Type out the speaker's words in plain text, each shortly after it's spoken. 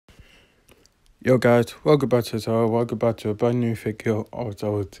Yo guys, welcome back to the channel, welcome back to a brand new video of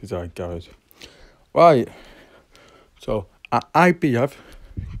the today guys. Right, so at Ibf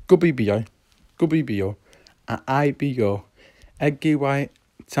Wba Wbo Ibo at Ibo Eggy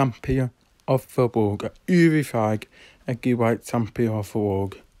champion of the world, Ibf Wba champion of the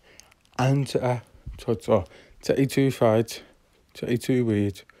world, and total 32 fights, 32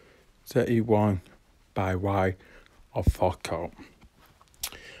 wins, 31 by way of knockout.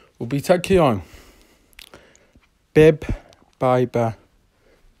 We'll be taking on Ibf Wba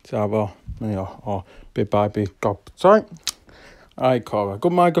Wbo or Ibf Wba Sorry. Alright, Cora.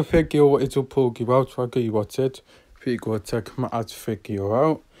 Good my go figure what it'll pull you out. So I give you what it. If you go check my ads figure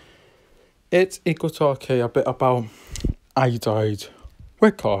out. It's equal talk here a bit about I died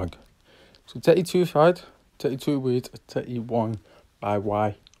with Cog. So 32 fight, 32 wins, 31 by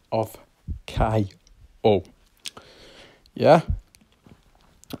way of KO. Yeah.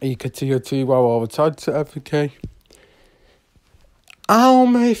 You could see your 2 well all the time to FK. How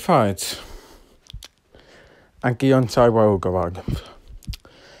many fights? And Gion Taiwo Gawag.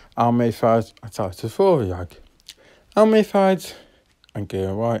 How many fights? I tried to 4 yag. How many fights? And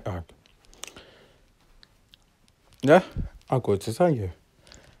Gion White yag. Yeah, I'm going to tell you.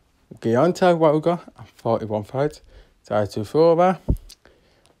 Gion Taiwo Gawag, 41 fights. Tried to 4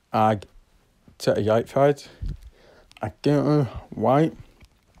 ag 38 fights. I Gion White.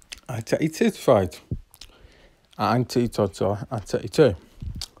 I 32 fight. Anti-Toto at 32.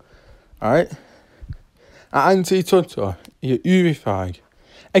 Alright? Anti-Toto, you're Ibf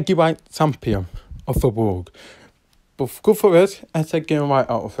Wba champion of the world. But good for it, I take game right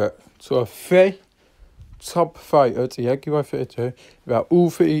out of it. So a 3 top fighters, the Wba 32, about all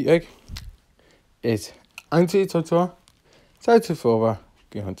 3 is Anti-Toto, 34,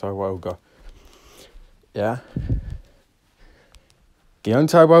 Gion Taiwo. Yeah? Gion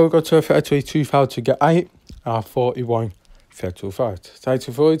Taiwo to a 32 foul to get 8. 41 32 fight.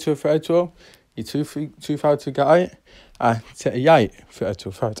 34 to 32, you 2 fight to get 8. 38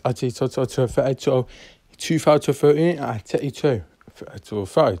 32 fight. I take to 32, 2 fight to 13, 32 32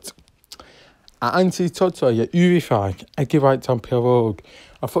 fight. Anti-Toto, you Ibf Wba champion world.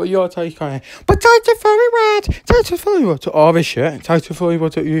 I thought you were taking it, but title 40 title 40 to all this shit. Title 40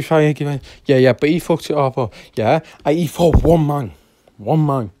 to Ibf Wba. Yeah, but he fucked it up. Yeah, he fought one man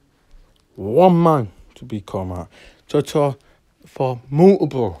to become a Toto for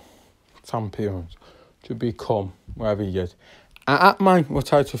multiple champions to become wherever he is. And at mine, what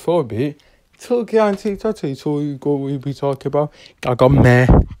title 4 be, till guarantee Toto, so we'll be talking about. I got more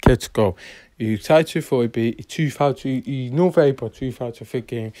kids go. You title 4 be 2000, you know very but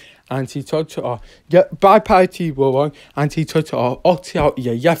 2015, Anti-Toto, yeah, by party one, Anti-Toto, opt out,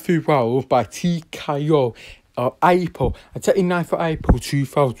 yeah, well by TKO. April, 39th for April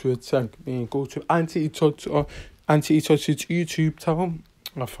 2010. Go to Anti-Toto's YouTube channel.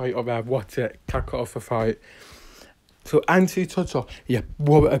 I fight about what it kick off a fight. So Anti-Toto, yeah,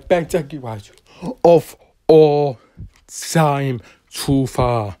 what a better giveaway of all time too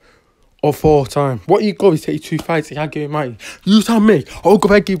far. Of all time. What you got is 32 fights, you give mate. You tell me, I'll go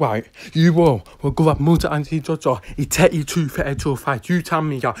back white. You will. We'll go up multi Anti-Toto. He 32 fights. You tell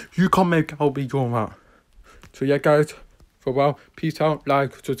me that. You can't make I'll be going out. So yeah guys, for a while, peace out,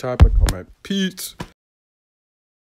 like, subscribe, and comment. Peace.